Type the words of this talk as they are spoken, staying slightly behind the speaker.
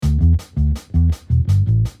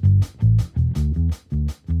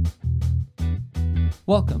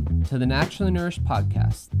Welcome to the Naturally Nourished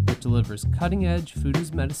podcast that delivers cutting-edge food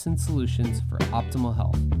as medicine solutions for optimal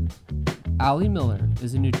health. Ali Miller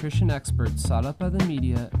is a nutrition expert sought out by the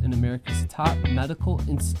media and America's top medical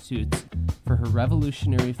institutes for her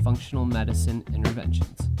revolutionary functional medicine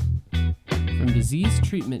interventions. From disease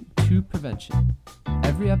treatment to prevention,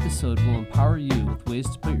 every episode will empower you with ways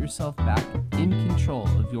to put yourself back in control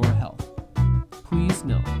of your health. Please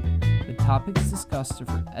note, the topics discussed are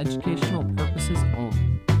for educational purposes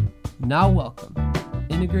only. Now welcome,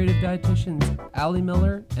 integrative dietitians Ali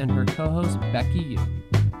Miller and her co-host Becky Yu.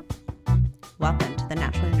 Welcome to the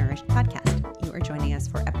Naturally Nourished podcast. You are joining us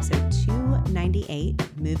for episode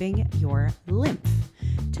 298, Moving Your Lymph.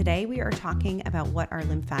 Today we are talking about what our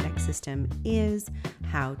lymphatic system is,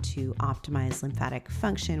 how to optimize lymphatic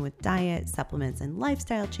function with diet, supplements, and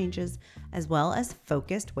lifestyle changes, as well as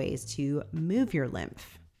focused ways to move your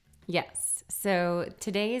lymph. Yes. So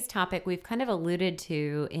today's topic we've kind of alluded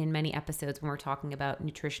to in many episodes when we're talking about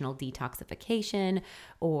nutritional detoxification,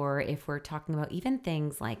 or if we're talking about even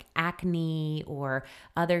things like acne or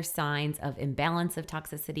other signs of imbalance of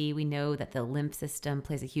toxicity. We know that the lymph system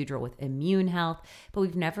plays a huge role with immune health, but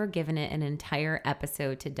we've never given it an entire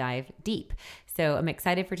episode to dive deep. So I'm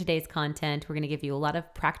excited for today's content. We're going to give you a lot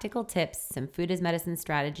of practical tips, some food as medicine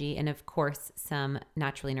strategy, and of course, some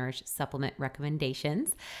naturally nourished supplement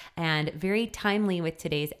recommendations. And very timely with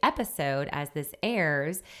today's episode, as this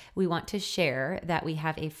airs, we want to share that we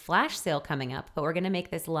have a flash sale coming up, but we're going to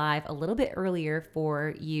make this live a little bit earlier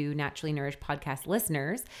for you Naturally Nourished podcast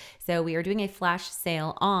listeners. So we are doing a flash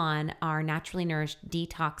sale on our Naturally Nourished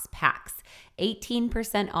Detox Packs.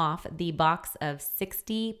 18% off the box of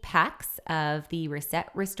 60 packs of the Reset,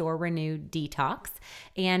 Restore, Renew Detox.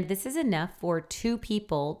 And this is enough for 2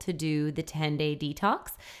 people to do the 10-day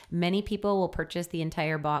detox. Many people will purchase the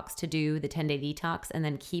entire box to do the 10-day detox and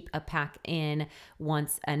then keep a pack in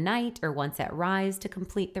once a night or once at rise to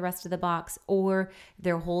complete the rest of the box, or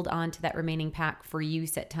they'll hold on to that remaining pack for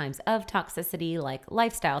use at times of toxicity like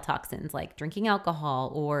lifestyle toxins like drinking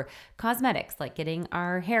alcohol, or cosmetics like getting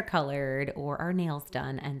our hair colored or our nails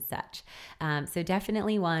done and such. So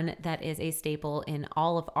definitely one that is a staple in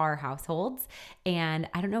all of our households. And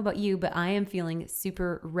I don't know about you, but I am feeling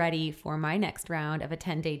super ready for my next round of a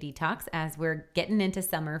 10-day detox as we're getting into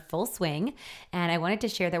summer full swing. And I wanted to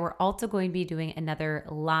share that we're also going to be doing another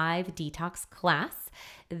live detox class.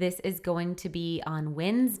 This is going to be on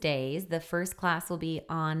Wednesdays. The first class will be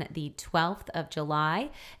on the 12th of July,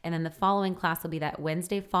 and then the following class will be that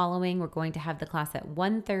Wednesday following. We're going to have the class at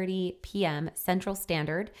 1:30 p.m. Central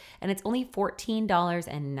Standard, and it's only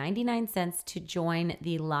 $14.99 to join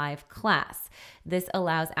the live class. This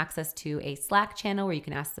allows access to a Slack channel where you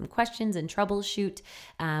can ask some questions and troubleshoot.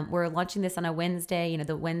 We're launching this on a Wednesday,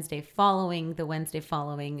 the Wednesday following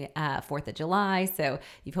 4th of July. So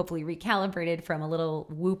you've hopefully recalibrated from a little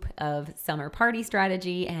whoop of summer party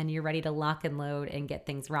strategy and you're ready to lock and load and get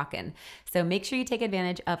things rocking. So make sure you take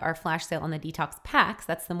advantage of our flash sale on the detox packs.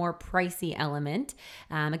 That's the more pricey element.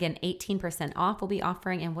 Again, 18% off we'll be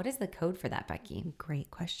offering. And what is the code for that, Becky?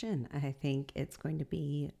 Great question. I think it's going to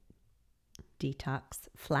be Detox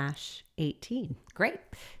Flash 18. Great.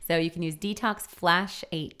 So you can use Detox Flash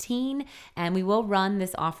 18, and we will run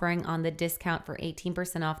this offering on the discount for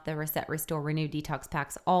 18% off the Reset, Restore, Renew Detox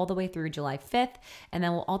Packs all the way through July 5th. And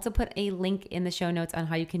then we'll also put a link in the show notes on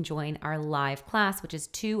how you can join our live class, which is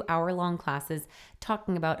 2 hour-long classes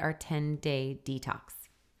talking about our 10-day detox.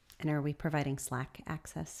 And are we providing Slack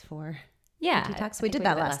access for... Yeah, detox. We did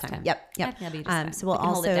that last time. Yep. So we'll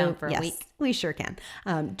hold it down for a week. We sure can.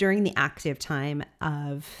 During the active time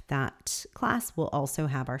of that class, we'll also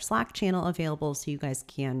have our Slack channel available so you guys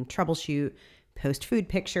can troubleshoot, post food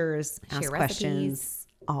pictures, ask questions,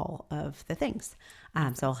 all of the things.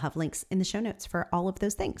 So I'll have links in the show notes for all of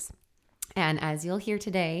those things. And as you'll hear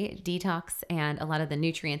today, detox and a lot of the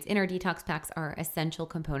nutrients in our detox packs are essential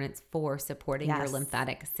components for supporting your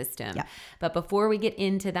lymphatic system. Yep. But before we get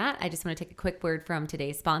into that, I just want to take a quick word from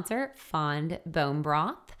today's sponsor, Fond Bone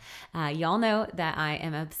Broth. Y'all know that I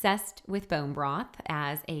am obsessed with bone broth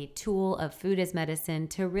as a tool of food as medicine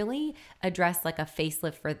to really address like a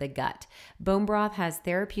facelift for the gut. Bone broth has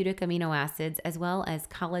therapeutic amino acids as well as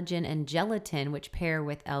collagen and gelatin, which pair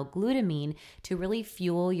with L-glutamine to really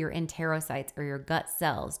fuel your enterocytes or your gut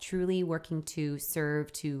cells, truly working to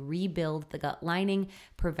serve to rebuild the gut lining,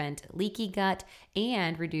 prevent leaky gut,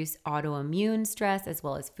 and reduce autoimmune stress as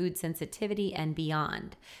well as food sensitivity and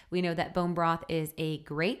beyond. We know that bone broth is a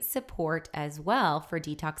great support as well for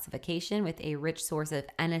detoxification with a rich source of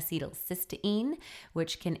N-acetylcysteine,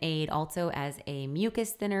 which can aid also as a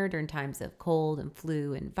mucus thinner during times of cold and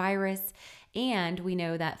flu and virus. And we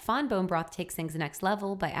know that fond bone broth takes things next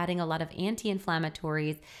level by adding a lot of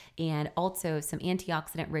anti-inflammatories and also some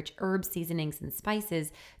antioxidant-rich herb seasonings and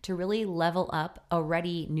spices to really level up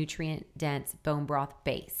already nutrient-dense bone broth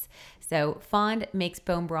base. So Fond makes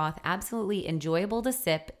bone broth absolutely enjoyable to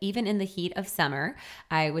sip, even in the heat of summer.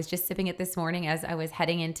 I was just sipping it this morning as I was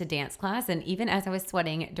heading into dance class, and even as I was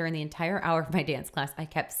sweating during the entire hour of my dance class, I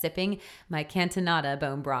kept sipping my Cantonada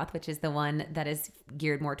bone broth, which is the one that is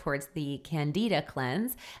geared more towards the Candida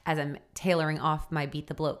cleanse, as I'm tailoring off my Beat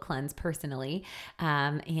the Bloat cleanse personally.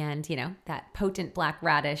 And, you know, that potent black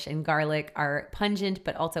radish and garlic are pungent,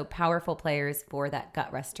 but also powerful players for that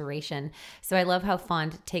gut restoration. So I love how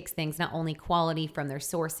Fond takes things not only quality from their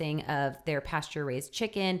sourcing of their pasture-raised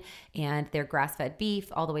chicken and their grass-fed beef,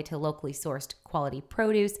 all the way to locally sourced quality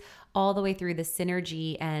produce, all the way through the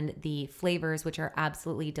synergy and the flavors, which are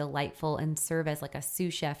absolutely delightful and serve as like a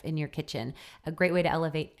sous chef in your kitchen. A great way to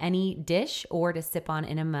elevate any dish or to sip on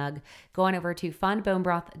in a mug. Go on over to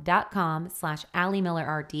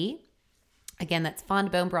fondbonebroth.com/AllieMillerRD. Again, that's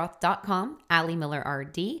fondbonebroth.com,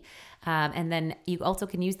 AllieMillerRD. And then you also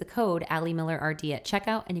can use the code AllieMillerRD at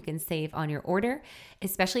checkout, and you can save on your order,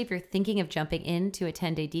 especially if you're thinking of jumping into a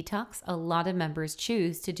 10-day detox. A lot of members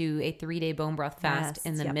choose to do a 3-day bone broth fast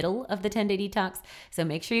in the middle of the 10-day detox. So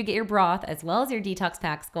make sure you get your broth as well as your detox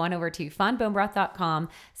packs. Go on over to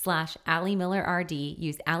fondbonebroth.com/AllieMillerRD.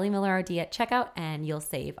 Use AllieMillerRD at checkout, and you'll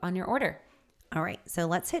save on your order. All right, so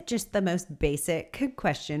let's hit just the most basic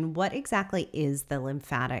question. What exactly is the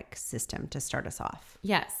lymphatic system to start us off?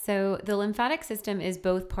 Yes, so the lymphatic system is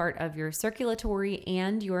both part of your circulatory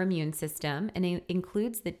and your immune system, and it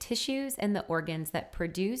includes the tissues and the organs that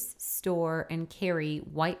produce, store, and carry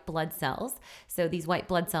white blood cells. So these white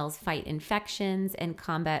blood cells fight infections and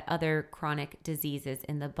combat other chronic diseases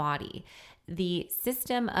in the body. The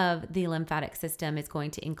system of the lymphatic system is going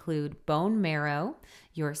to include bone marrow,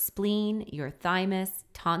 your spleen, your thymus,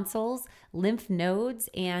 tonsils, lymph nodes,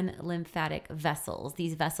 and lymphatic vessels.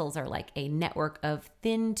 These vessels are like a network of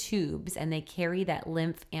thin tubes, and they carry that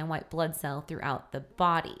lymph and white blood cell throughout the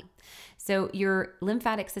body. So your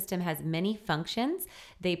lymphatic system has many functions.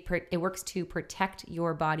 It works to protect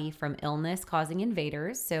your body from illness causing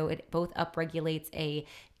invaders. So it both upregulates a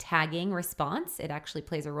tagging response. It actually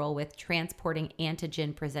plays a role with transporting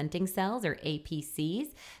antigen presenting cells, or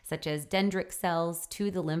APCs, such as dendritic cells,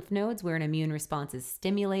 to the lymph nodes where an immune response is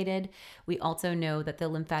stimulated. We also know that the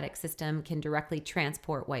lymphatic system can directly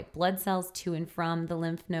transport white blood cells to and from the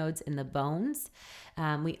lymph nodes in the bones.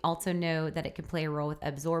 We also know that it can play a role with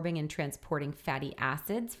absorbing and transporting fatty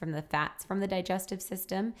acids from the fats from the digestive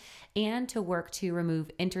system, and to work to remove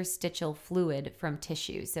interstitial fluid from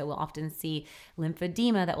tissue. So we'll often see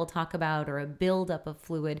lymphedema that we'll talk about, or a buildup of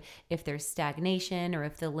fluid if there's stagnation or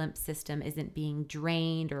if the lymph system isn't being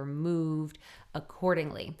drained or moved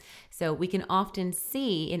accordingly. So we can often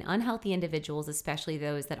see in unhealthy individuals, especially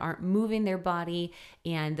those that aren't moving their body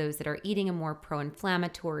and those that are eating a more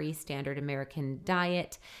pro-inflammatory standard American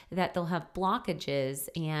diet, that they'll have blockages,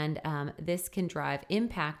 and this can drive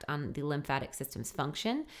impact on the lymphatic system's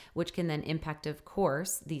function, which can then impact, of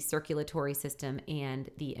course, the circulatory system and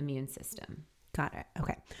the immune system. Got it.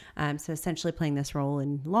 Okay. So essentially playing this role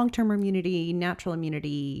in long-term immunity, natural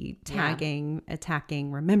immunity, tagging,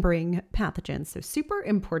 attacking, remembering pathogens. So super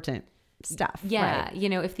important stuff. Yeah. Right? You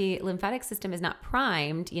know, if the lymphatic system is not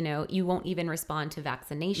primed, you know, you won't even respond to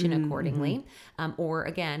vaccination accordingly, or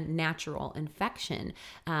again, natural infection.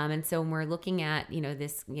 And so when we're looking at, you know,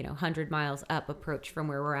 this, 100 miles up approach from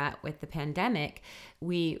where we're at with the pandemic,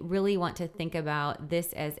 we really want to think about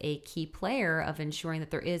this as a key player of ensuring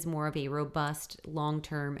that there is more of a robust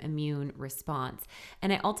long-term immune response.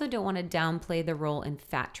 And I also don't want to downplay the role in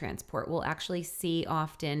fat transport. We'll actually see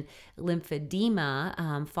often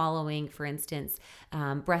lymphedema following, for instance,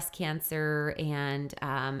 breast cancer and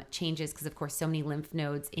changes, because of course so many lymph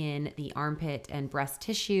nodes in the armpit and breast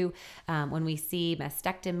tissue. When we see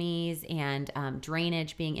mastectomies and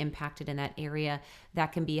drainage being impacted in that area,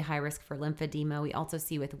 that can be a high risk for lymphedema. We also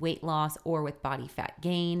see with weight loss or with body fat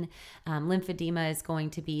gain. Lymphedema is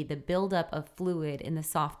going to be the buildup of fluid in the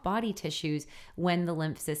soft body tissues when the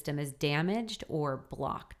lymph system is damaged or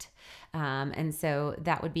blocked. And so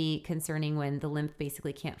that would be concerning when the lymph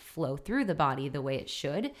basically can't flow through the body the way it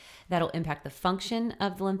should. That'll impact the function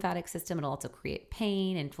of the lymphatic system. It'll also create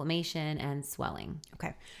pain, inflammation, and swelling.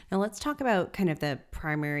 Okay. Now let's talk about kind of the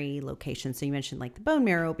primary location. So you mentioned like the bone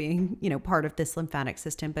marrow being, part of this lymphatic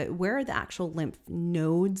system, but where are the actual lymph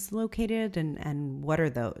nodes located, and what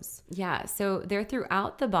are those? Yeah. So they're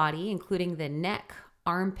throughout the body, including the neck,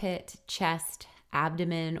 armpit, chest,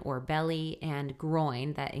 abdomen or belly, and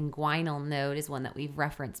groin. That inguinal node is one that we've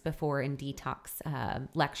referenced before in detox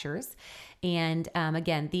lectures. And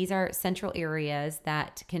again, these are central areas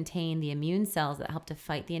that contain the immune cells that help to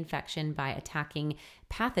fight the infection by attacking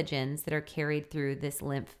pathogens that are carried through this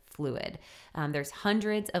lymph fluid. There's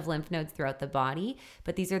hundreds of lymph nodes throughout the body,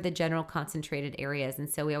 but these are the general concentrated areas. And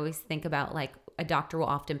so we always think about, like, a doctor will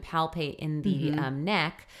often palpate in the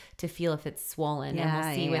neck to feel if it's swollen. And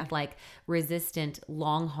we'll see with like resistant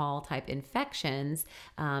long haul type infections,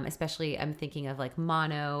 especially I'm thinking of like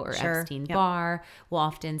mono or Epstein-Barr, we'll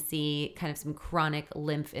often see kind of some chronic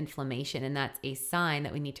lymph inflammation. And that's a sign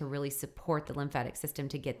that we need to really support the lymphatic system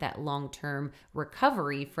to get that long-term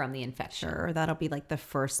recovery from the infection. Sure. That'll be like the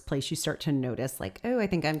first place you start to notice, like, oh, I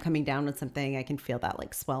think I'm coming down with something. I can feel that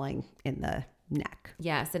like swelling in the neck.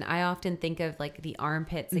 Yes. And I often think of like the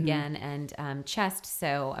armpits again and chest.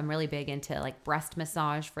 So I'm really big into like breast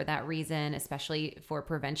massage for that reason, especially for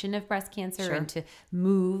prevention of breast cancer and to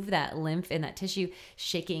move that lymph in that tissue,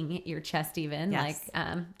 shaking your chest even. Yes.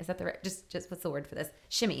 Like, is that the right, just what's the word for this?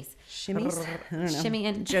 Shimmies. Shimmies? I don't know. Shimmy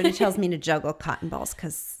and Jody tells me to juggle cotton balls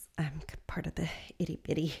because I'm part of the itty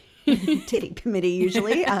bitty titty committee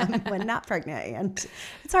usually when not pregnant, and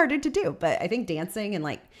it's harder to do. But I think dancing and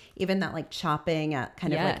like even that like chopping at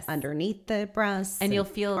kind of like underneath the breasts, and you'll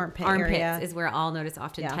feel armpits is where I'll notice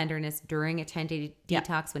often tenderness during a 10-day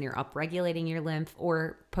detox when you're upregulating your lymph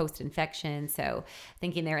or post-infection. So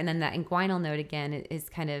thinking there, and then that inguinal node again is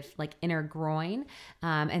kind of like inner groin,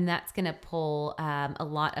 and that's going to pull a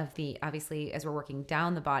lot of the, obviously as we're working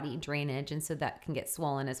down the body, drainage, and so that can get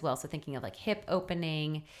swollen as well. So thinking of like hip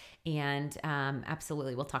opening. And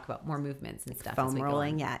absolutely, we'll talk about more movements and stuff. Foam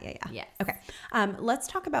rolling, yeah. Yes. Okay, let's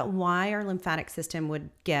talk about why our lymphatic system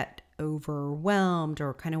would get overwhelmed,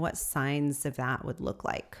 or kind of what signs of that would look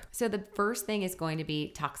like. So the first thing is going to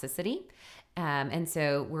be toxicity. And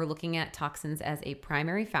so we're looking at toxins as a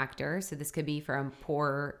primary factor. So this could be from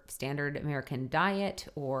poor standard American diet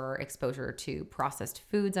or exposure to processed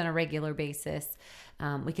foods on a regular basis.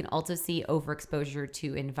 We can also see overexposure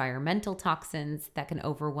to environmental toxins that can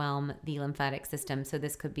overwhelm the lymphatic system. So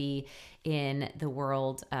this could be in the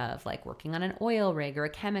world of like working on an oil rig or a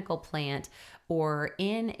chemical plant, or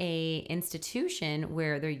in a institution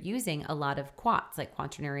where they're using a lot of quats like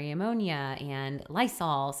quaternary ammonia and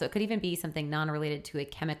Lysol. So it could even be something non-related to a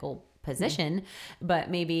chemical position, but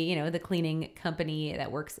maybe, you know, the cleaning company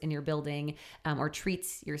that works in your building or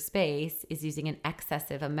treats your space is using an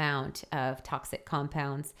excessive amount of toxic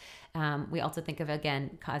compounds. We also think of,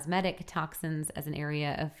 again, cosmetic toxins as an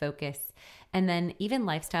area of focus. And then even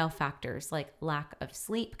lifestyle factors like lack of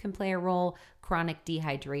sleep can play a role, chronic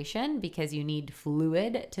dehydration because you need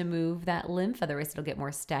fluid to move that lymph, otherwise it'll get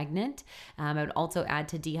more stagnant. I would also add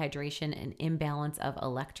to dehydration an imbalance of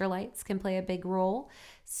electrolytes can play a big role.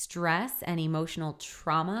 Stress and emotional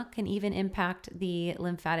trauma can even impact the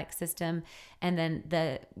lymphatic system. And then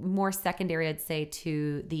the more secondary, I'd say,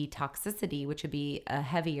 to the toxicity, which would be a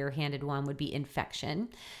heavier handed one, would be infection.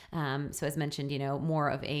 So as mentioned, you know, more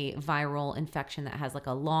of a viral infection that has like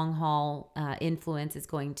a long haul influence is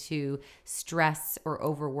going to stress or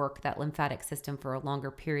overwork that lymphatic system for a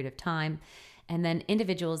longer period of time. And then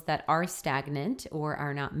individuals that are stagnant or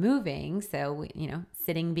are not moving, so, you know,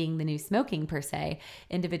 sitting being the new smoking per se,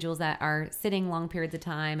 individuals that are sitting long periods of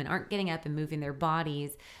time and aren't getting up and moving their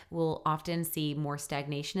bodies will often see more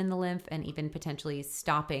stagnation in the lymph and even potentially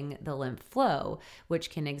stopping the lymph flow, which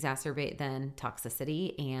can exacerbate then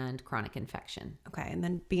toxicity and chronic infection. Okay, and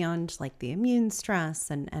then beyond like the immune stress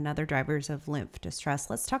and other drivers of lymph distress,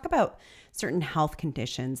 let's talk about certain health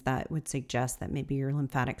conditions that would suggest that maybe your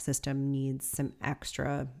lymphatic system needs some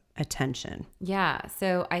extra attention. Yeah.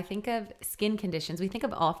 So I think of skin conditions. We think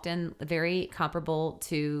of often very comparable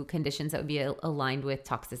to conditions that would be aligned with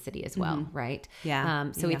toxicity as well, right?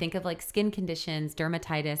 Yeah. So we think of like skin conditions,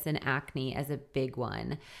 dermatitis and acne as a big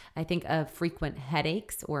one. I think of frequent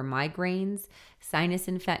headaches or migraines, sinus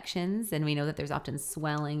infections, and we know that there's often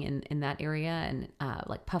swelling in that area, and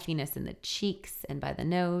like puffiness in the cheeks and by the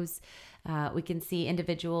nose. We can see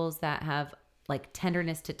individuals that have like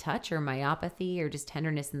tenderness to touch or myopathy or just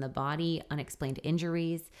tenderness in the body, unexplained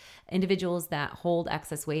injuries. Individuals that hold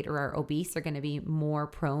excess weight or are obese are going to be more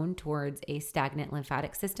prone towards a stagnant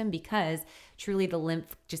lymphatic system because truly the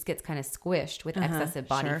lymph just gets kind of squished with excessive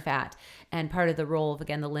body fat. And part of the role of,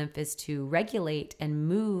 again, the lymph is to regulate and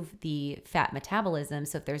move the fat metabolism.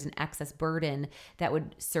 So if there's an excess burden, that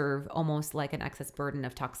would serve almost like an excess burden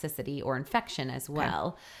of toxicity or infection as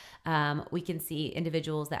well. We can see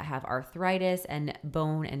individuals that have arthritis arthritis and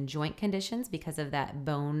bone and joint conditions because of that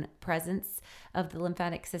bone presence of the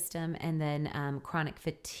lymphatic system. And then chronic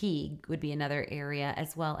fatigue would be another area,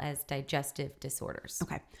 as well as digestive disorders.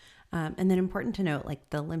 Okay. And then important to note, like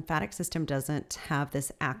the lymphatic system doesn't have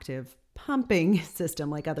this active pumping system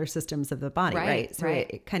like other systems of the body, right? So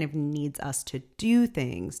it kind of needs us to do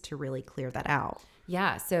things to really clear that out.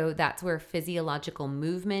 Yeah, so that's where physiological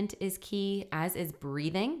movement is key, as is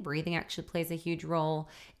breathing. Breathing actually plays a huge role.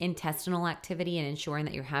 Intestinal activity and ensuring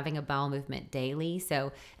that you're having a bowel movement daily.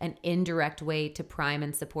 So an indirect way to prime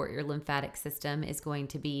and support your lymphatic system is going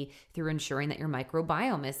to be through ensuring that your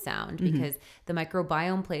microbiome is sound, because the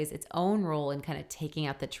microbiome plays its own role in kind of taking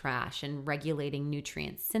out the trash and regulating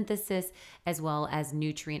nutrient synthesis, as well as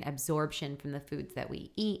nutrient absorption from the foods that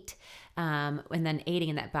we eat. And then aiding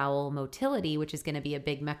in that bowel motility, which is going to be a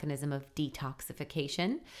big mechanism of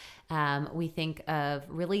detoxification. We think of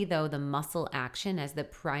really, though, the muscle action as the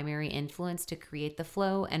primary influence to create the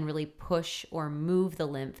flow and really push or move the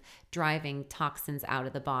lymph, driving toxins out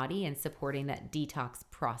of the body and supporting that detox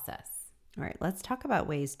process. All right, let's talk about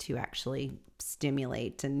ways to actually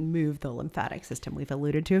stimulate and move the lymphatic system. We've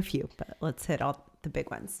alluded to a few, but let's hit all the big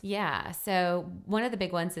ones. Yeah. So one of the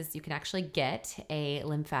big ones is you can actually get a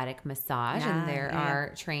lymphatic massage, and there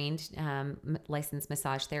are trained licensed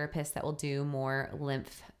massage therapists that will do more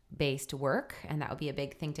lymph-based work, and that would be a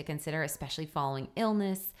big thing to consider, especially following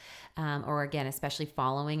illness, or again, especially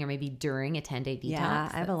following or maybe during a 10-day detox.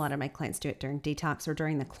 Yeah, I have a lot of my clients do it during detox or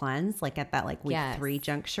during the cleanse, like at that like week 3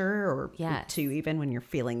 juncture, or week 2 even, when you're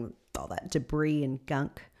feeling all that debris and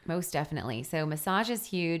gunk. Most definitely. So massage is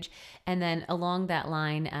huge. And then along that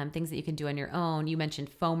line, things that you can do on your own. You mentioned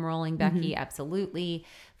foam rolling, Becky. Absolutely.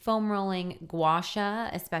 Foam rolling, gua sha,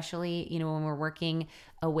 especially, when we're working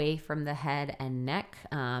away from the head and neck,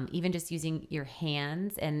 even just using your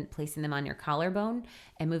hands and placing them on your collarbone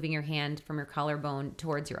and moving your hand from your collarbone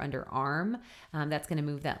towards your underarm. That's going to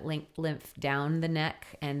move that lymph down the neck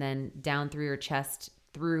and then down through your chest,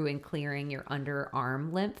 through and clearing your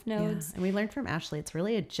underarm lymph nodes. Yeah. And we learned from Ashley, it's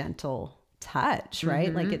really a gentle touch,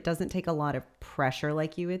 right? Like it doesn't take a lot of pressure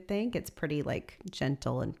like you would think. It's pretty like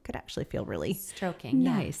gentle and could actually feel really stroking.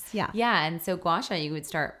 Nice. Yeah. Yeah. And so gua sha, you would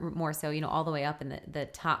start more so, all the way up in the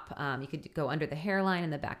top. You could go under the hairline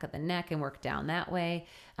and the back of the neck and work down that way.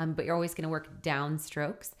 But you're always going to work down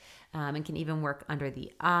strokes, and can even work under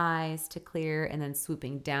the eyes to clear, and then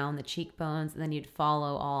swooping down the cheekbones. And then you'd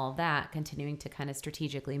follow all that, continuing to kind of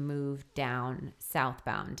strategically move down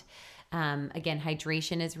southbound. Again,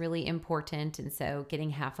 hydration is really important. And so getting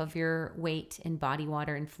half of your weight in body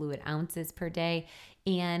water and fluid ounces per day,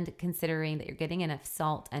 and considering that you're getting enough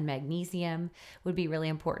salt and magnesium would be really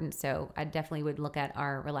important. So I definitely would look at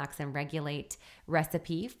our Relax and Regulate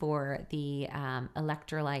recipe for the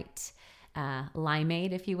electrolyte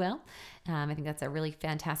limeade, if you will. I think that's a really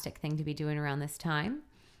fantastic thing to be doing around this time.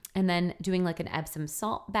 And then doing like an Epsom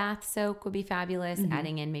salt bath soak would be fabulous.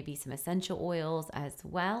 Adding in maybe some essential oils as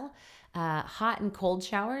well. Hot and cold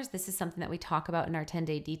showers. This is something that we talk about in our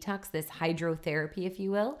 10-day detox, this hydrotherapy, if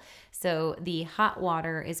you will. So the hot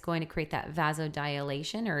water is going to create that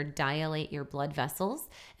vasodilation, or dilate your blood vessels,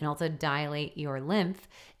 and also dilate your lymph.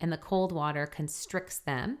 And the cold water constricts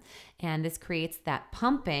them. And this creates that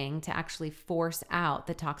pumping to actually force out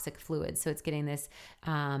the toxic fluids. So it's getting this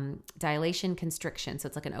dilation constriction. So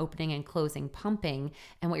it's like an opening and closing pumping.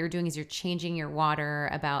 And what you're doing is you're changing your water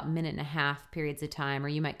about 1.5 periods of time, or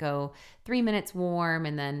you might go 3 minutes warm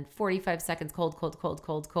and then 45 seconds cold, cold, cold,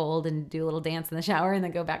 cold, cold, and do a little dance in the shower and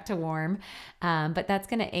then go back to warm. But that's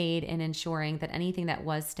going to aid in ensuring that anything that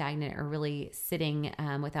was stagnant or really sitting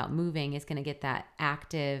without moving is going to get that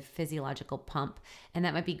active physiological pump. And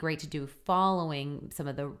that might be great to do following some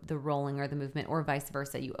of the rolling or the movement, or vice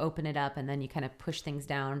versa. You open it up and then you kind of push things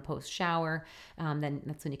down post shower. Then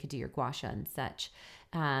that's when you could do your gua sha and such.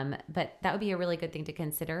 But that would be a really good thing to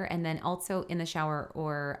consider. And then also in the shower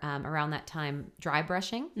or around that time, dry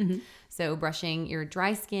brushing. So brushing your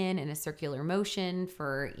dry skin in a circular motion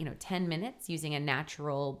for 10 minutes using a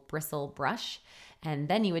natural bristle brush. And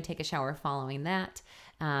then you would take a shower following that.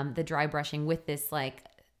 The dry brushing with this like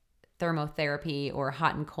thermotherapy or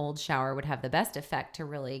hot and cold shower would have the best effect to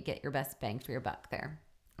really get your best bang for your buck there.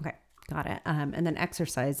 Okay. Got it. And then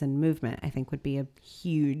exercise and movement, I think, would be a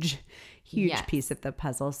huge piece of the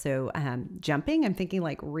puzzle. So jumping, I'm thinking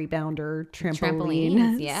like rebounder,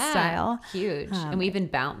 trampoline style. Huge. And we even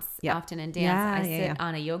bounce often in dance. I sit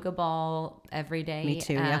on a yoga ball every day. Me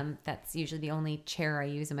too, That's usually the only chair I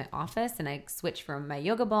use in my office. And I switch from my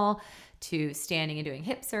yoga ball to standing and doing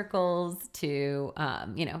hip circles to,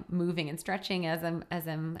 moving and stretching as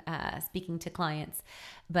I'm speaking to clients.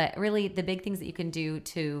 But really the big things that you can do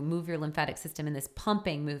to move your lymphatic system in this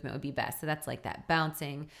pumping movement would be best. So that's like that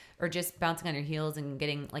bouncing or just bouncing on your heels and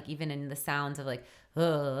getting like even in the sounds of like,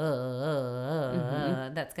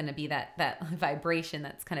 that's going to be that vibration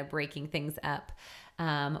that's kind of breaking things up.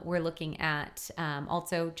 We're looking at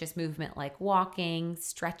also just movement like walking,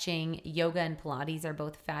 stretching, yoga and Pilates are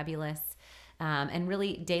both fabulous. And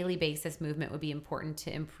really daily basis movement would be important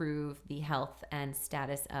to improve the health and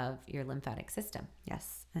status of your lymphatic system.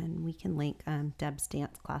 Yes. And we can link Deb's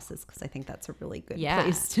dance classes because I think that's a really good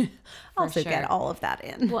place to also get all of that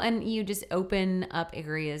in. Well, and you just open up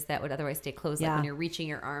areas that would otherwise stay closed, like when you're reaching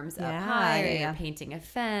your arms up high or you're painting a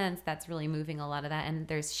fence. That's really moving a lot of that. And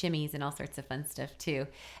there's shimmies and all sorts of fun stuff too.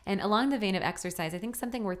 And along the vein of exercise, I think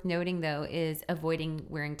something worth noting though is avoiding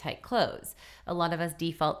wearing tight clothes. A lot of us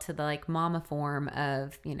default to the like mama form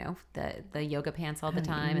of, the yoga pants all the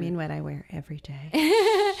time. I mean, what I wear every day.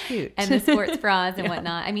 Shoot. And the sports bras and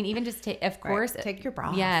whatnot. I mean, even just take your bra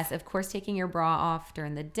off. Yes, of course, taking your bra off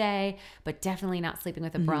during the day, but definitely not sleeping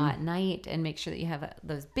with a bra at night, and make sure that you have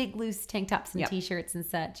those big loose tank tops and t-shirts and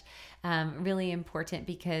such. Really important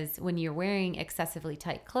because when you're wearing excessively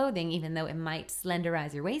tight clothing, even though it might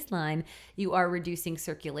slenderize your waistline, you are reducing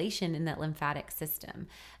circulation in that lymphatic system.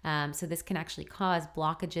 So this can actually cause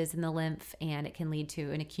blockages in the lymph, and it can lead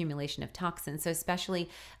to an accumulation of toxins. So especially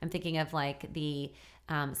I'm thinking of like the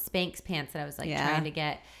Spanx pants that I was like trying to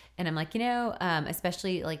get. And I'm like,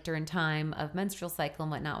 especially like during time of menstrual cycle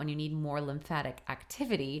and whatnot, when you need more lymphatic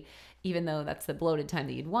activity, even though that's the bloated time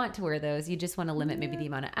that you'd want to wear those, you just want to limit maybe the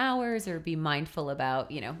amount of hours or be mindful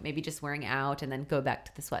about, maybe just wearing out and then go back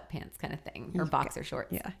to the sweatpants kind of thing or boxer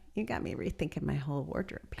shorts. Yeah. You got me rethinking my whole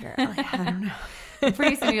wardrobe here. I don't know.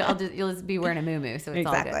 Pretty soon you'll just be wearing a muumuu. So it's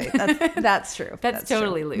all good. That's true. That's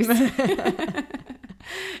totally true. loose.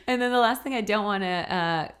 And then the last thing I don't want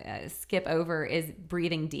to skip over is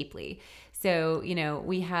breathing deeply. So,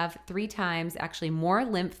 we have 3 times actually more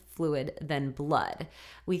lymph fluid than blood.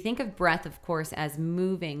 We think of breath, of course, as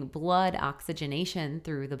moving blood oxygenation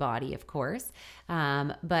through the body, of course.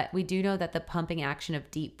 But we do know that the pumping action of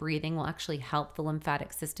deep breathing will actually help the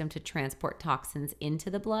lymphatic system to transport toxins into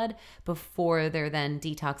the blood before they're then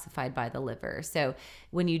detoxified by the liver. So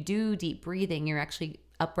when you do deep breathing, you're actually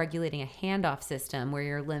upregulating a handoff system where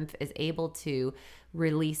your lymph is able to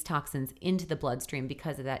release toxins into the bloodstream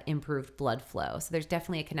because of that improved blood flow. So there's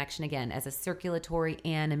definitely a connection again as a circulatory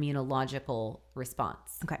and immunological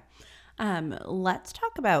response. Okay. Let's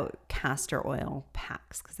talk about castor oil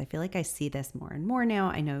packs because I feel like I see this more and more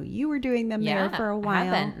now. I know you were doing them there for a while. I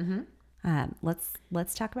have been. Mm-hmm.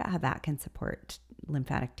 Let's talk about how that can support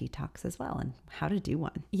lymphatic detox as well and how to do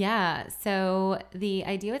one. Yeah. So the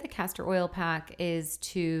idea with the castor oil pack is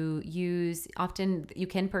to use, often you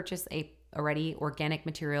can purchase a already organic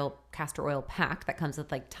material castor oil pack that comes with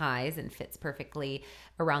like ties and fits perfectly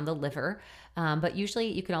around the liver. But usually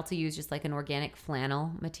you can also use just like an organic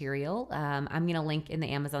flannel material. I'm going to link in the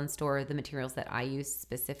Amazon store the materials that I use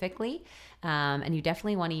specifically. And you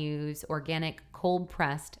definitely want to use organic cold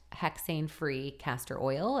pressed hexane free castor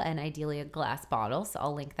oil and ideally a glass bottle. So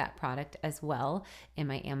I'll link that product as well in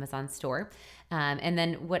my Amazon store. And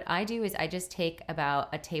then what I do is I just take about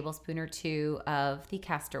a tablespoon or 2 of the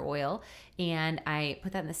castor oil and I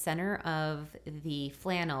put that in the center of the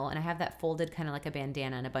flannel and I have that folded kind of like a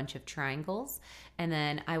bandana in a bunch of triangles. And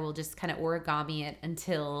then I will just kind of origami it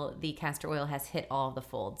until the castor oil has hit all of the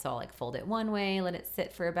folds. So I'll like fold it one way, let it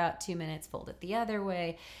sit for about 2 minutes, fold it the other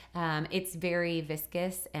way. It's very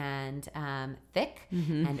viscous and thick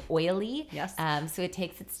and oily. Yes. So it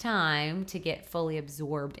takes its time to get fully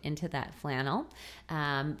absorbed into that flannel.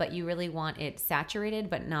 But you really want it saturated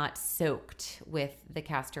but not soaked with the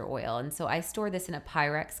castor oil. And so I store this in a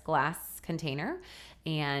Pyrex glass container.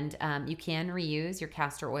 And you can reuse your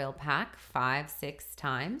castor oil pack 5-6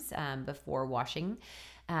 times before washing.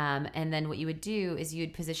 And then what you would do is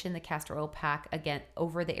you'd position the castor oil pack again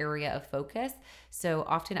over the area of focus. So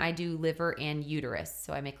often I do liver and uterus.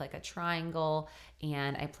 So I make like a triangle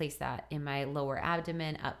and I place that in my lower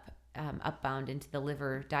abdomen upbound into the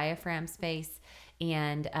liver diaphragm space.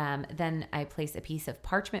 And then I place a piece of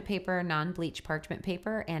parchment paper, non-bleach parchment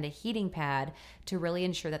paper, and a heating pad to really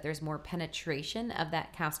ensure that there's more penetration of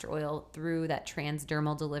that castor oil through that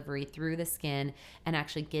transdermal delivery through the skin and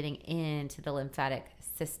actually getting into the lymphatic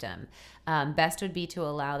system. Best would be to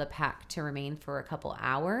allow the pack to remain for a couple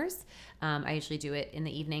hours. I usually do it in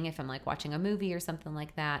the evening if I'm like watching a movie or something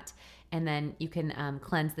like that. And then you can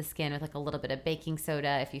cleanse the skin with like a little bit of baking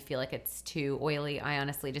soda if you feel like it's too oily. I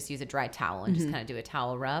honestly just use a dry towel and just kind of do a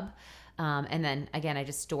towel rub. And then again, I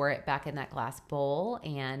just store it back in that glass bowl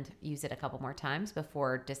and use it a couple more times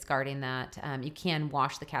before discarding that. You can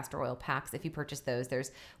wash the castor oil packs. If you purchase those,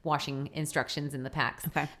 there's washing instructions in the packs.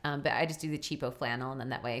 Okay. But I just do the cheapo flannel, and then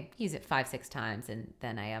that way use it 5-6 times, and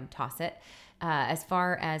then I toss it. As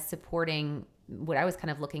far as supporting, what I was kind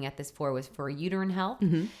of looking at this for was for uterine health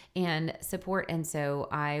and support. And so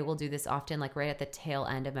I will do this often, like right at the tail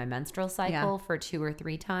end of my menstrual cycle for 2 or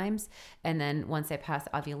 3 times. And then once I pass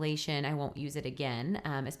ovulation, I won't use it again,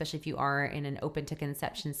 especially if you are in an open to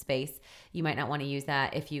conception space. You might not want to use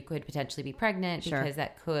that if you could potentially be pregnant, because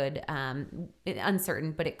that could,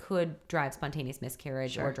 uncertain, but it could drive spontaneous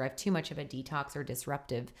miscarriage or drive too much of a detox or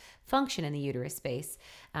disruptive function in the uterus space.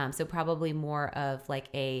 So probably more of like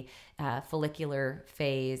a follicular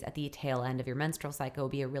phase at the tail end of your menstrual cycle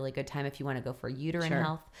would be a really good time if you want to go for uterine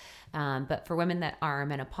health. But for women that are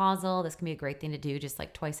menopausal, this can be a great thing to do just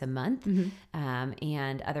like twice a month.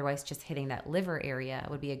 And otherwise just hitting that liver area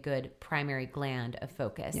would be a good primary gland of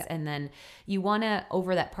focus. And then you want to,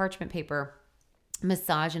 over that parchment paper,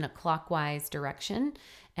 massage in a clockwise direction,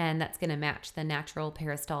 and that's going to match the natural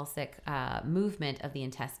peristaltic movement of the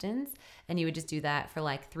intestines. And you would just do that for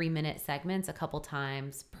like 3-minute segments a couple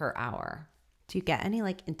times per hour. Do you get any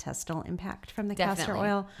like intestinal impact from the Definitely. castor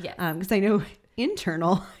oil? Yes. Because I know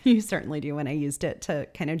internal, you certainly do. When I used it to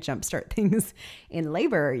kind of jumpstart things in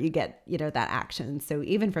labor, you get, that action. So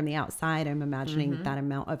even from the outside, I'm imagining that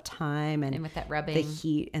amount of time and with that rubbing, the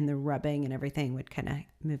heat and the rubbing and everything would kind of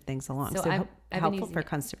move things along. So I've helpful for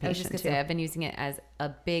constipation. I was just going to say, I've been using it as a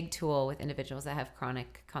big tool with individuals that have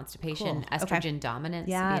chronic constipation. Estrogen dominance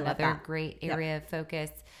would be another great area of focus.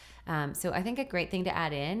 So I think a great thing to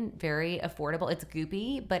add in, very affordable. It's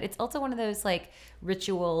goopy, but it's also one of those like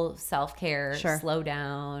ritual self-care, slow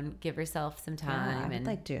down, give yourself some time. I would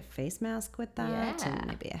like do a face mask with that and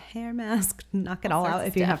maybe a hair mask, knock it all all out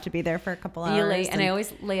if you have to be there for a couple hours. And I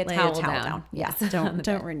always lay a towel down. Yes.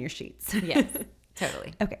 Don't ruin your sheets. Yes,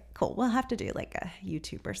 totally. Okay, cool. We'll have to do like a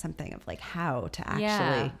YouTube or something of like how to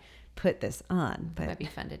actually put this on. But that'd be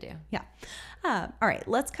fun to do. Yeah. All right.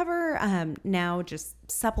 Let's cover now just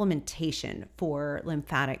supplementation for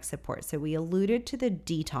lymphatic support. So we alluded to the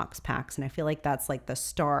detox packs, and I feel like that's like the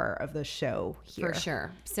star of the show here. For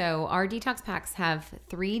sure. So our detox packs have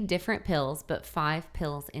 3 different pills, but 5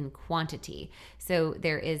 pills in quantity. So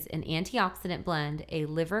there is an antioxidant blend, a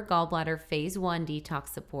liver gallbladder phase 1 detox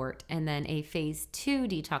support, and then a phase 2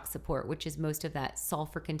 detox support, which is most of that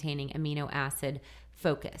sulfur-containing amino acid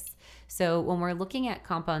focus. So when we're looking at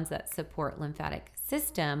compounds that support lymphatic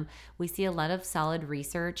system, we see a lot of solid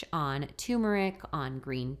research on turmeric, on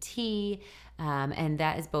green tea, and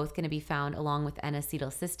that is both going to be found along with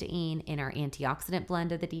N-acetylcysteine in our antioxidant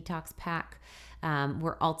blend of the detox pack.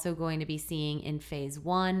 We're also going to be seeing in phase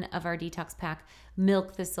 1 of our detox pack,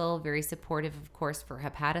 milk thistle, very supportive, of course, for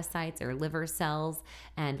hepatocytes or liver cells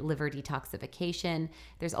and liver detoxification.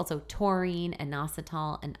 There's also taurine,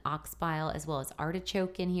 inositol, and ox bile, as well as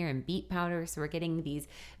artichoke in here and beet powder. So we're getting these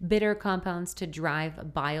bitter compounds to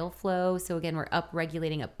drive bile flow. So again, we're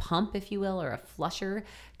upregulating a pump, if you will, or a flusher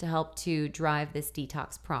to help to drive this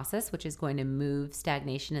detox process, which is going to move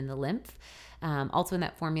stagnation in the lymph. Also in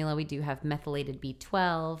that formula, we do have methylated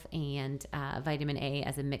B12 and vitamin A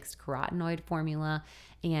as a mixed carotenoid formula,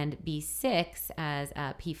 and B6 as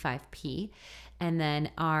P5P. And then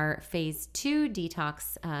our phase 2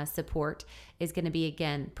 detox support is going to be,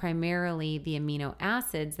 again, primarily the amino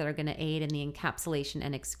acids that are going to aid in the encapsulation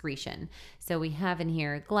and excretion. So we have in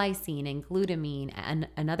here glycine and glutamine, and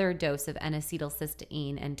another dose of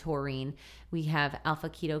N-acetylcysteine and taurine. We have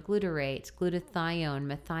alpha-ketoglutarate, glutathione,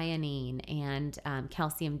 methionine, and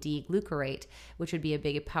calcium D-glucarate, which would be a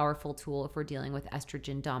big, powerful tool if we're dealing with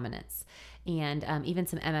estrogen dominance. And even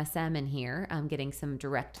some MSM in here, getting some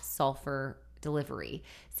direct sulfur delivery.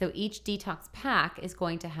 So each detox pack is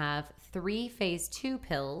going to have 3 phase 2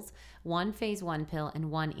 pills, 1 phase 1 pill,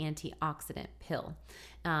 and 1 antioxidant pill.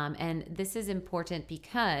 And this is important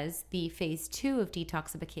because the phase 2 of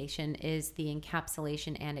detoxification is the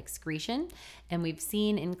encapsulation and excretion. And we've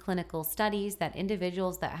seen in clinical studies that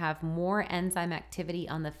individuals that have more enzyme activity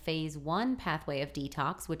on the phase 1 pathway of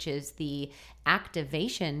detox, which is the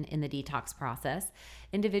activation in the detox process,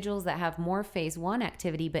 individuals that have more phase 1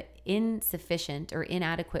 activity but insufficient or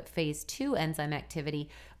inadequate phase 2 enzyme activity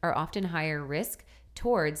are often higher risk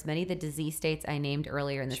towards many of the disease states I named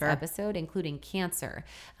earlier in this Sure. episode, including cancer.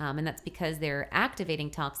 And that's because they're activating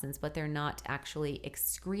toxins, but they're not actually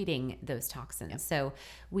excreting those toxins. So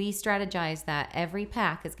we strategize that every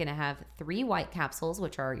pack is going to have 3 white capsules,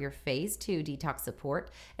 which are your phase 2 detox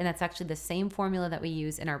support. And that's actually the same formula that we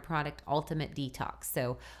use in our product Ultimate Detox.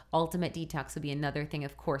 So Ultimate Detox would be another thing,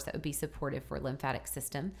 of course, that would be supportive for lymphatic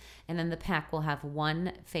system. And then the pack will have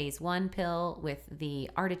 1 phase 1 pill with the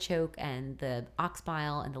artichoke and the ox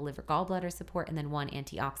bile and the liver gallbladder support, and then 1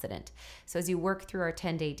 antioxidant. So as you work through our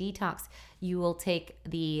 10-day detox, you will take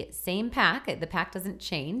the same pack. The pack doesn't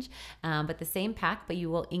change, but the same pack, but you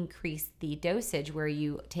will increase the dosage where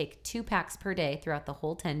you take 2 packs per day throughout the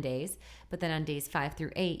whole 10 days. But then on days 5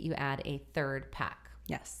 through 8, you add a 3rd pack.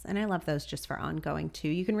 Yes. And I love those just for ongoing too.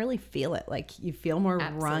 You can really feel it. Like you feel more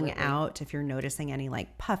wrung out if you're noticing any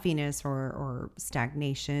like puffiness or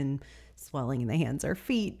stagnation, swelling in the hands or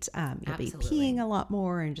feet. You'll be peeing a lot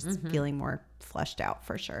more and just feeling more flushed out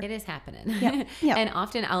for sure. It is happening. Yep. And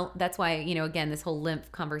often that's why, again, this whole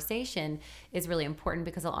lymph conversation is really important,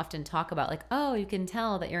 because I'll often talk about like, oh, you can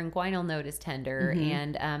tell that your inguinal node is tender.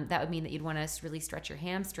 And that would mean that you'd want to really stretch your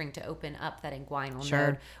hamstring to open up that inguinal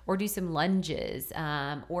node, or do some lunges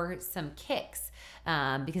or some kicks.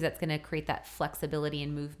 Because that's going to create that flexibility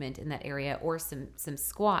and movement in that area, or some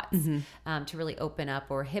squats to really open up,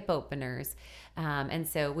 or hip openers. And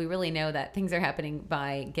so we really know that things are happening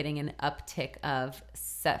by getting an uptick of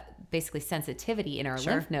basically sensitivity in our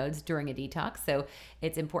lymph nodes during a detox. So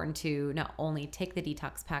it's important to not only take the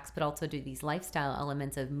detox packs, but also do these lifestyle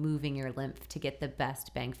elements of moving your lymph to get the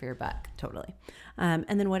best bang for your buck. Totally.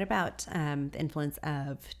 And then what about the influence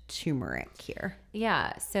of turmeric here?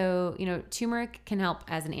 Yeah. So, turmeric can help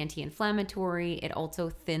as an anti-inflammatory. It also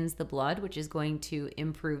thins the blood, which is going to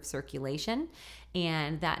improve circulation.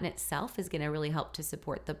 And that in itself is going to really help to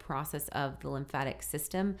support the process of the lymphatic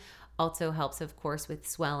system. Also helps, of course, with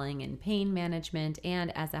swelling and pain management,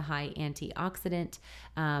 and as a high antioxidant,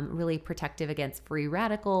 really protective against free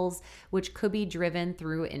radicals, which could be driven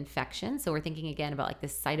through infection. So we're thinking again about like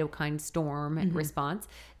this cytokine storm response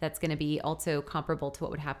that's going to be also comparable to what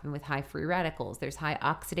would happen with high free radicals. There's high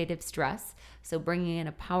oxidative stress. So bringing in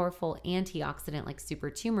a powerful antioxidant like super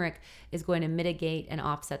turmeric is going to mitigate and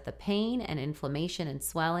offset the pain and inflammation and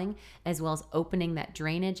swelling, as well as opening that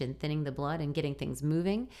drainage and thinning the blood and getting things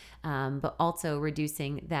moving, but also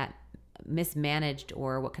reducing that mismanaged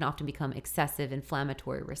or what can often become excessive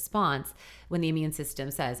inflammatory response when the immune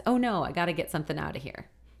system says, oh no, I got to get something out of here.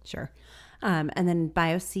 Sure. And then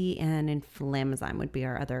BioC and Inflammazyme would be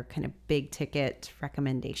our other kind of big ticket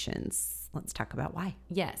recommendations. Let's talk about why.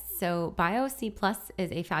 Yes. So BioC Plus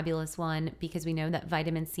is a fabulous one because we know that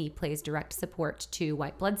vitamin C plays direct support to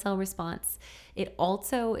white blood cell response. It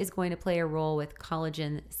also is going to play a role with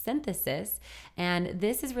collagen synthesis. And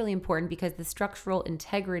this is really important because the structural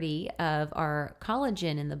integrity of our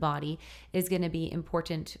collagen in the body is going to be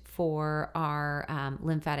important for our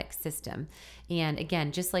lymphatic system. And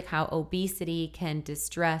again, just like how obesity can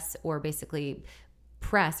distress or basically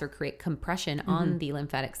press or create compression on the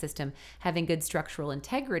lymphatic system, having good structural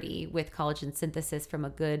integrity with collagen synthesis from a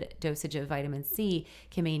good dosage of vitamin C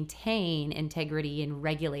can maintain integrity and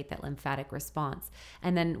regulate that lymphatic response.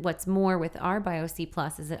 And then what's more with our BioC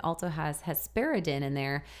Plus is it also has hesperidin in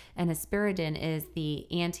there, and hesperidin is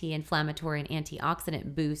the anti-inflammatory and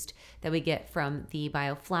antioxidant boost that we get from the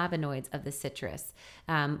bioflavonoids of the citrus.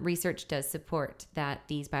 Research does support that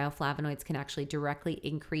these bioflavonoids can actually directly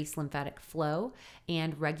increase lymphatic flow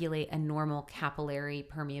and regulate a normal capillary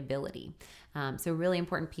permeability. So really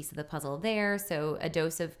important piece of the puzzle there. So a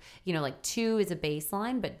dose of, like 2 is a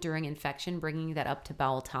baseline, but during infection, bringing that up to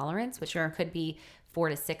bowel tolerance, which could be 4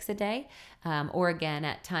 to 6 a day. Or again,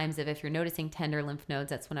 at times of if you're noticing tender lymph nodes,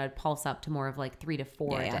 that's when I would pulse up to more of like 3 to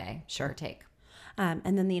 4 a day. Sure. Take.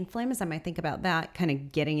 And then the Inflammazyme, I think about that kind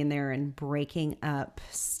of getting in there and breaking up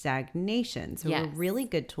stagnation. So a really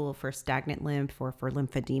good tool for stagnant lymph or for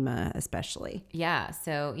lymphedema especially. Yeah.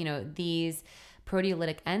 So, these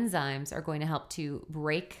proteolytic enzymes are going to help to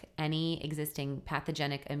break any existing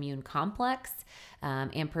pathogenic immune complex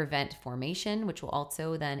and prevent formation, which will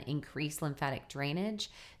also then increase lymphatic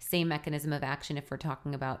drainage. Same mechanism of action if we're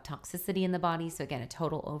talking about toxicity in the body. So again, a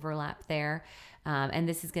total overlap there. And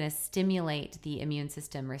this is going to stimulate the immune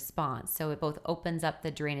system response. So it both opens up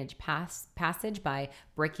the drainage passage by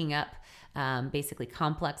breaking up basically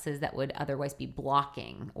complexes that would otherwise be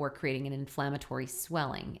blocking or creating an inflammatory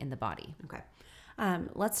swelling in the body. Okay.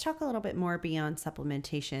 Let's talk a little bit more beyond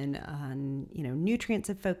supplementation on, nutrients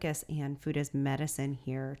of focus and food as medicine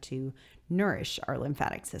here to nourish our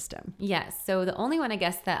lymphatic system. Yes. So the only one I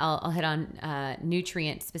guess that I'll hit on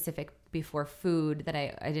nutrient specific before food that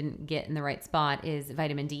I didn't get in the right spot is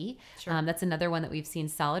vitamin D. Sure. That's another one that we've seen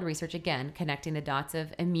solid research, again, connecting the dots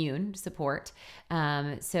of immune support.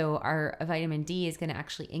 So our vitamin D is going to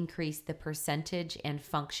actually increase the percentage and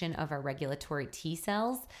function of our regulatory T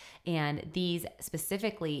cells. And these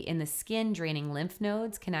specifically in the skin draining lymph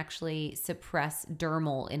nodes can actually suppress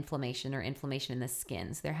dermal inflammation or inflammation in the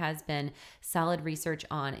skin. So there has been solid research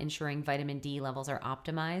on ensuring vitamin D levels are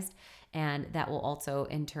optimized. And that will also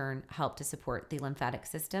in turn help to support the lymphatic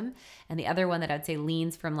system. And the other one that I'd say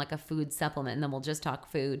leans from like a food supplement, and then we'll just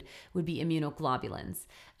talk food, would be immunoglobulins.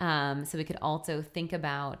 So we could also think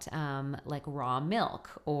about like raw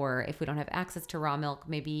milk, or if we don't have access to raw milk,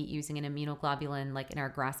 maybe using an immunoglobulin like in our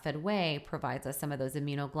grass-fed whey provides us some of those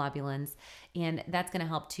immunoglobulins. And that's going to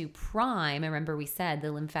help to prime. Remember we said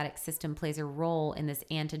the lymphatic system plays a role in this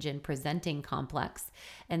antigen presenting complex.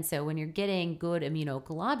 And so when you're getting good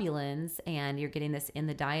immunoglobulins and you're getting this in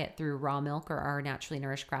the diet through raw milk or our naturally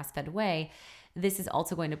nourished grass-fed whey, this is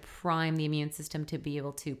also going to prime the immune system to be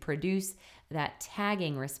able to produce that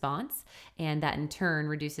tagging response. And that in turn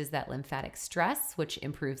reduces that lymphatic stress, which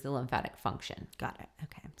improves the lymphatic function. Got it.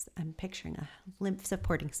 Okay. I'm picturing a lymph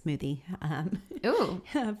supporting smoothie Ooh,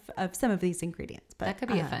 of some of these ingredients. But that could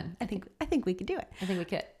be a fun. I think we could do it. I think we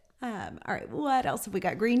could. All right. What else have we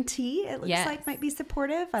got? Green tea. It looks Yes. like might be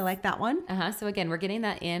supportive. I like that one. So again, we're getting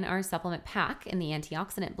that in our supplement pack in the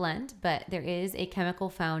antioxidant blend, but there is a chemical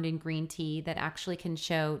found in green tea that actually can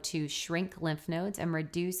show to shrink lymph nodes and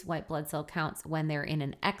reduce white blood cell counts when they're in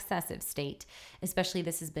an excessive state. Especially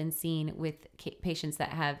this has been seen with patients that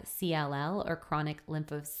have CLL or chronic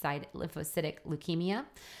lymphocytic leukemia.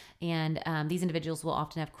 And these individuals will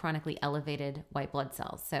often have chronically elevated white blood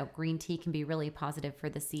cells. So green tea can be really positive for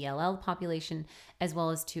the CLL population, as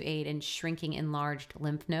well as to aid in shrinking enlarged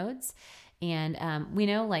lymph nodes. And we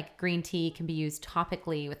know like green tea can be used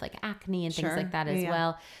topically with like acne and things Sure. like that as Yeah.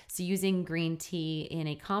 well. So using green tea in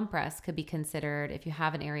a compress could be considered if you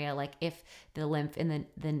have an area like if the lymph in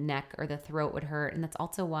the neck or the throat would hurt. And that's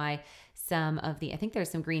also why some of I think there's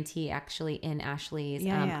some green tea actually in Ashley's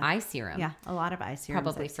eye serum. Yeah, a lot of eye serums.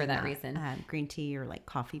 Probably I've for seen that reason. Green tea or like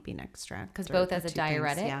coffee bean extract. Because are both the as a two things,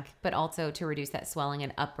 diuretic, yeah. but also to reduce that swelling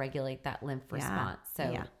and upregulate that lymph response. So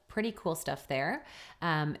yeah. pretty cool stuff there.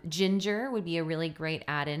 Ginger would be a really great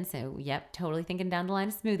add-in. So yep, totally thinking down the line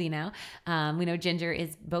of smoothie now. We know ginger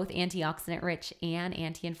is both antioxidant rich and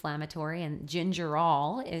anti-inflammatory, and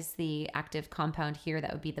gingerol is the active compound here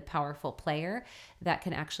that would be the powerful player that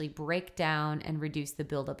can actually break down and reduce the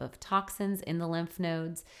buildup of toxins in the lymph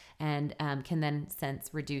nodes, and can then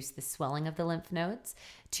reduce the swelling of the lymph nodes.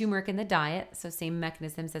 Turmeric in the diet, so same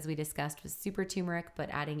mechanisms as we discussed with super turmeric, but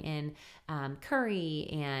adding in curry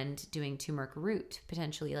and doing turmeric root,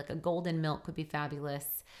 potentially like a golden milk would be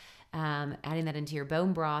fabulous. Adding that into your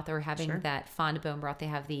bone broth, or having Sure. that fond bone broth. They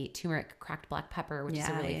have the turmeric cracked black pepper, which is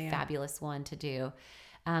a really fabulous one to do.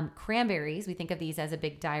 Cranberries, we think of these as a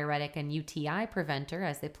big diuretic and UTI preventer,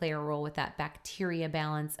 as they play a role with that bacteria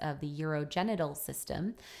balance of the urogenital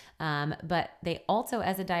system. But they also,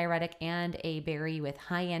 as a diuretic and a berry with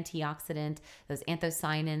high antioxidant, those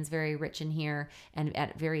anthocyanins very rich in here and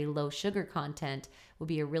at very low sugar content, will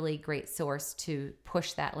be a really great source to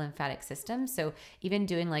push that lymphatic system. So even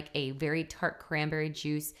doing like a very tart cranberry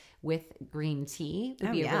juice with green tea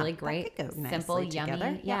would be a really great, that could go simple, nicely yummy,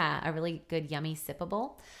 together. a really good, yummy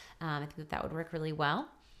sippable. I think that would work really well.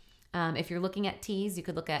 If you're looking at teas, you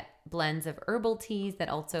could look at blends of herbal teas that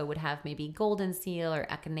also would have maybe golden seal or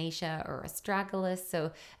echinacea or astragalus.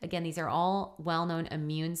 So again, these are all well-known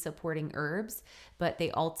immune supporting herbs, but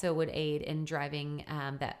they also would aid in driving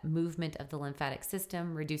that movement of the lymphatic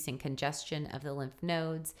system, reducing congestion of the lymph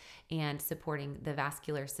nodes, and supporting the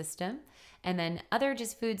vascular system. And then other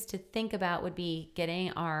just foods to think about would be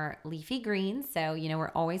getting our leafy greens. So,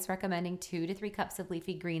 we're always recommending 2 to 3 cups of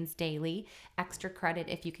leafy greens daily. Extra credit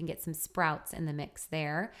if you can get some sprouts in the mix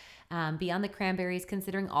there. Beyond the cranberries,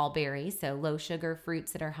 considering all berries, so low sugar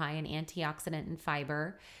fruits that are high in antioxidant and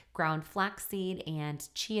fiber. Ground flaxseed and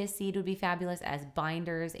chia seed would be fabulous as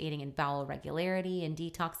binders, aiding in bowel regularity and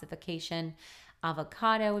detoxification.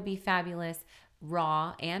 Avocado would be fabulous.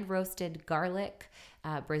 Raw and roasted garlic,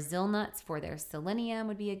 Brazil nuts for their selenium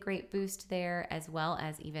would be a great boost there, as well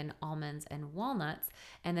as even almonds and walnuts.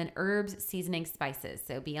 And then herbs, seasoning, spices.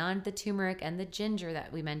 So beyond the turmeric and the ginger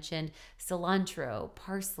that we mentioned, cilantro,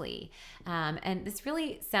 parsley. And this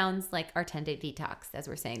really sounds like our 10-day detox, as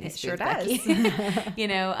we're saying. This sure does.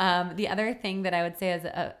 The other thing that I would say as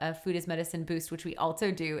a food is medicine boost, which we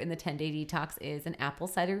also do in the 10-day detox, is an apple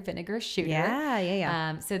cider vinegar shooter.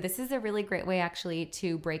 Yeah. So this is a really great way actually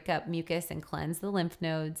to break up mucus and cleanse the lymph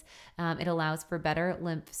nodes. It allows for better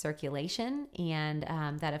lymph circulation, and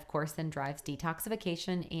that of course then drives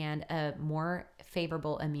detoxification and a more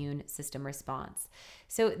favorable immune system response.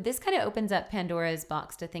 So this kind of opens up Pandora's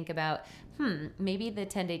box to think about, maybe the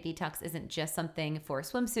 10-day detox isn't just something for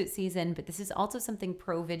swimsuit season, but this is also something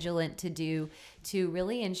pro-vigilant to do to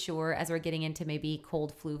really ensure, as we're getting into maybe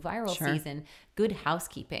cold flu viral season, good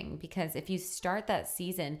housekeeping. Because if you start that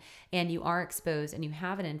season and you are exposed and you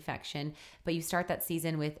have an infection, but you start that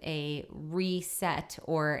season with a reset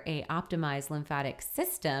or a optimized lymphatic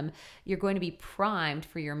system, you're going to be primed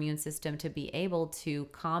for your immune system to be able to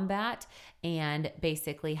combat and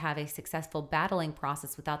basically have a successful battling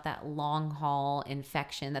process without that long haul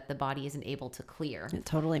infection that the body isn't able to clear. It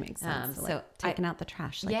totally makes sense. So taking out the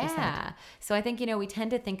trash, like you said. So I think, we tend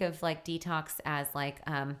to think of like detox as like,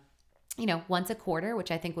 once a quarter, which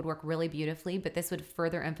I think would work really beautifully, but this would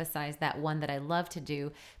further emphasize that one that I love to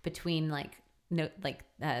do between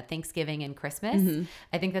Thanksgiving and Christmas.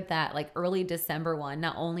 I think that like early December one,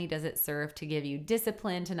 not only does it serve to give you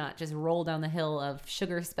discipline to not just roll down the hill of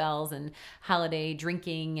sugar spells and holiday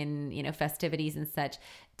drinking and, festivities and such,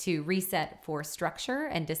 to reset for structure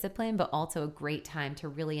and discipline, but also a great time to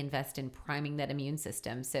really invest in priming that immune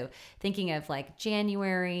system. So thinking of like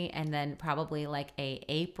January, and then probably like a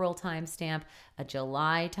April timestamp, a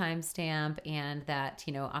July timestamp, and that,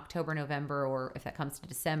 October, November, or if that comes to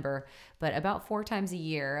December, but about 4 times a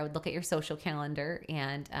year, I would look at your social calendar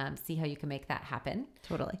and see how you can make that happen.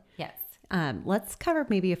 Totally. Yes. Let's cover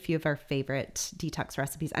maybe a few of our favorite detox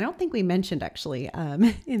recipes. I don't think we mentioned actually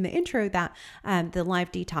in the intro that the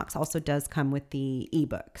Live Detox also does come with the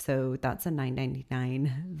ebook. So that's a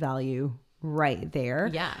 $9.99 value right there.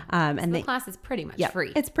 Yeah. And the class is pretty much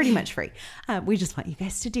free. It's pretty much free. We just want you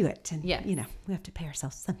guys to do it. And, we have to pay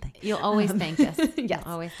ourselves something. You'll always thank us. Yes.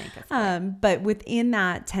 You'll always thank us. But within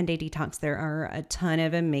that 10-day detox, there are a ton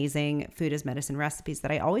of amazing food as medicine recipes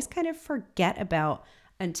that I always kind of forget about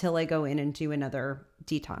until I go in and do another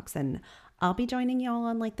detox. And I'll be joining y'all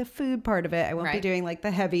on like the food part of it. I won't be doing like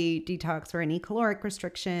the heavy detox or any caloric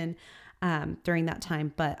restriction during that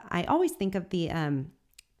time. But I always think of the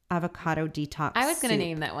avocado detox. I was going to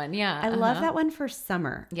name that one. Yeah. I love that one for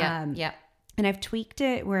summer. Yeah. And I've tweaked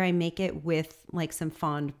it where I make it with like some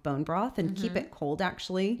fond bone broth and keep it cold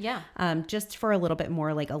actually. Yeah. Just for a little bit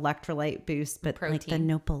more like electrolyte boost, but protein. Like the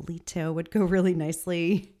Nopalito would go really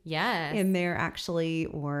nicely in there actually,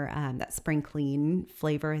 or that spring clean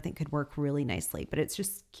flavor I think could work really nicely. But it's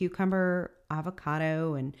just cucumber,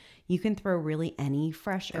 avocado, and you can throw really any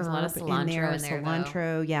fresh herb a lot of cilantro in there.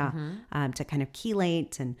 Cilantro, to kind of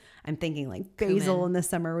chelate. And I'm thinking like basil cumin in the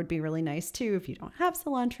summer would be really nice too if you don't have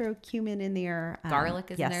cilantro. Cumin in there,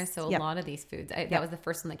 garlic is in there. So a lot of these foods, that was the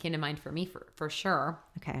first one that came to mind for me for sure.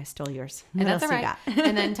 Okay, I stole yours. And that's all right.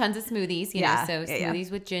 And then tons of smoothies, so smoothies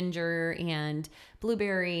with ginger and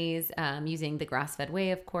blueberries, using the grass-fed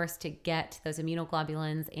whey, of course, to get those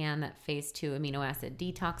immunoglobulins and that phase 2 amino acid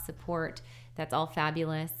detox support. That's all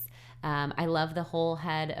fabulous. I love the whole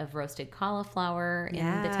head of roasted cauliflower in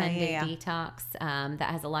the 10-day detox. That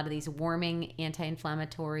has a lot of these warming,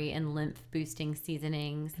 anti-inflammatory, and lymph-boosting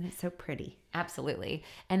seasonings. And it's so pretty. Absolutely.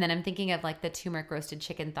 And then I'm thinking of like the turmeric roasted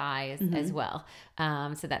chicken thighs as well.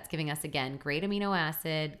 So that's giving us, again, great amino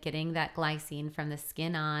acid, getting that glycine from the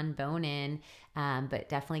skin on, bone in, but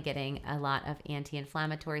definitely getting a lot of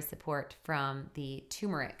anti-inflammatory support from the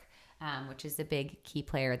turmeric. Which is a big key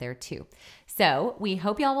player there too. So we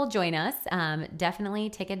hope y'all will join us. Definitely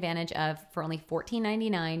take advantage of, for only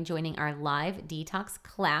 $14.99, joining our live detox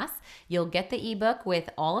class. You'll get the ebook with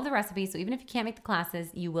all of the recipes. So even if you can't make the classes,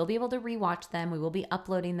 you will be able to rewatch them. We will be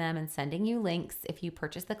uploading them and sending you links if you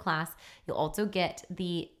purchase the class. You'll also get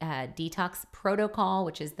the detox protocol,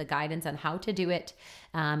 which is the guidance on how to do it.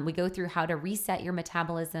 We go through how to reset your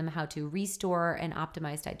metabolism, how to restore and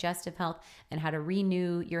optimize digestive health, and how to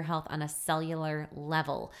renew your health on a cellular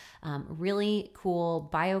level. Really cool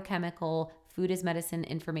biochemical food as medicine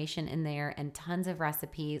information in there and tons of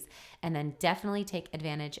recipes. And then definitely take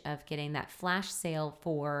advantage of getting that flash sale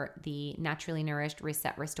for the Naturally Nourished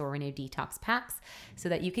Reset, Restore, Renew Detox packs so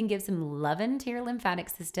that you can give some loving to your lymphatic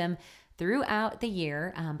system, throughout the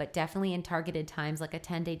year, but definitely in targeted times like a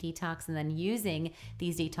 10-day detox, and then using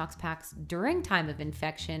these detox packs during time of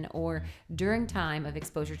infection or during time of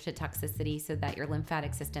exposure to toxicity so that your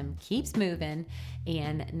lymphatic system keeps moving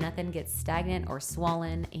and nothing gets stagnant or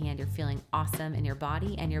swollen, and you're feeling awesome in your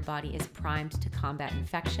body, and your body is primed to combat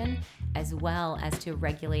infection as well as to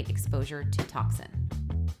regulate exposure to toxin.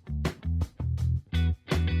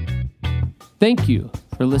 Thank you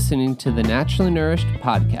for listening to the Naturally Nourished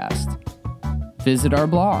podcast. Visit our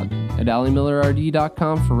blog at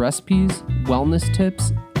AllieMillerRD.com for recipes, wellness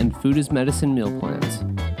tips, and food as medicine meal plans.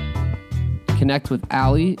 Connect with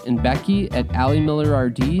Allie and Becky at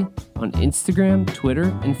AllieMillerRD on Instagram, Twitter,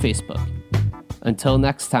 and Facebook. Until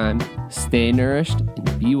next time, stay nourished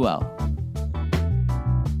and be well.